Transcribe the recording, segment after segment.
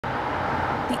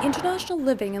International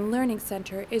Living and Learning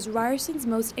Center is Ryerson's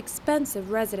most expensive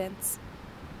residence.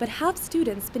 But have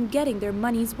students been getting their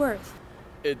money's worth?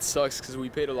 It sucks because we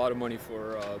paid a lot of money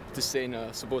to stay in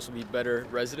a supposed to be better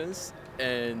residence,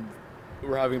 and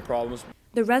we're having problems.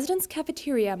 The residence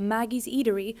cafeteria, Maggie's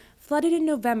Eatery, flooded in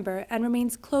November and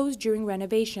remains closed during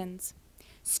renovations.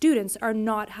 Students are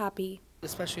not happy.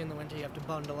 Especially in the winter, you have to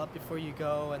bundle up before you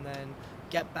go and then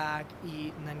get back,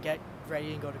 eat, and then get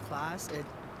ready and go to class.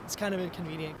 It's kind of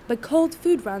inconvenient. But cold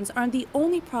food runs aren't the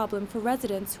only problem for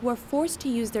residents who are forced to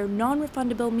use their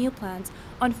non-refundable meal plans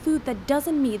on food that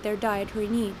doesn't meet their dietary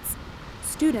needs.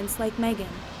 Students like Megan.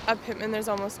 At Pittman, there's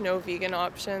almost no vegan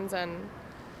options, and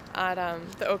at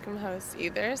the Oakham House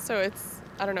either. So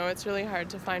it's really hard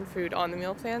to find food on the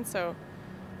meal plan. So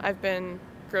I've been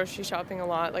grocery shopping a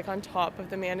lot, like on top of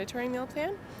the mandatory meal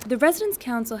plan. The Residence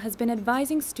Council has been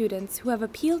advising students who have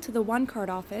appealed to the One Card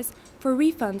office for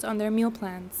refunds on their meal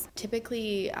plans.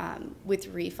 Typically,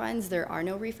 with refunds, there are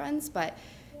no refunds, but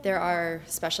there are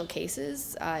special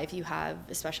cases. If you have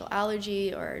a special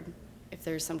allergy or if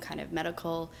there's some kind of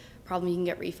medical problem, you can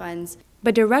get refunds.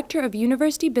 But Director of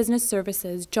University Business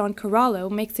Services, John Corallo,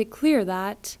 makes it clear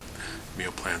that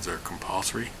meal plans are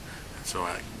compulsory, and so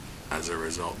as a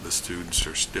result, the students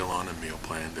are still on a meal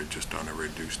plan, they're just on a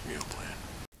reduced meal plan.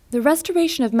 The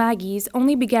restoration of Maggie's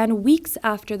only began weeks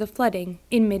after the flooding,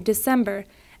 in mid-December,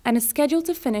 and is scheduled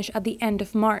to finish at the end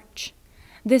of March.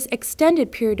 This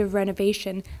extended period of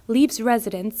renovation leaves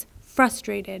residents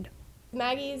frustrated.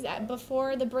 Maggie's,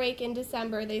 before the break in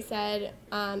December, they said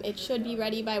it should be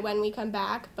ready by when we come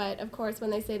back, but of course when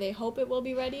they say they hope it will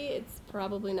be ready, it's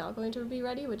probably not going to be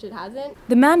ready, which it hasn't.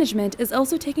 The management is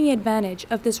also taking advantage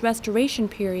of this restoration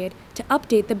period to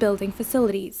update the building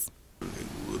facilities.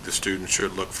 The students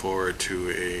should look forward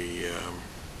to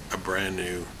a brand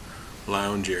new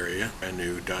lounge area, a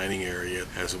new dining area,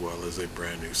 as well as a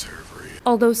brand new server area.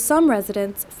 Although some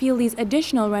residents feel these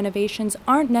additional renovations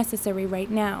aren't necessary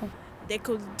right now. They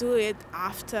could do it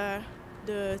after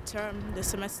the term, the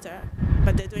semester,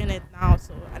 but they're doing it now,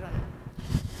 so I don't know.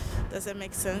 Does it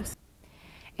make sense?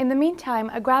 In the meantime,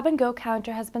 a grab-and-go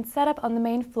counter has been set up on the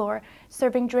main floor,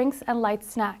 serving drinks and light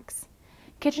snacks.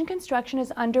 Kitchen construction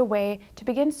is underway to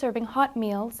begin serving hot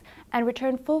meals and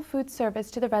return full food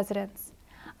service to the residents.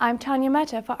 I'm Tanya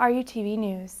Mehta for RUTV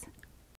News.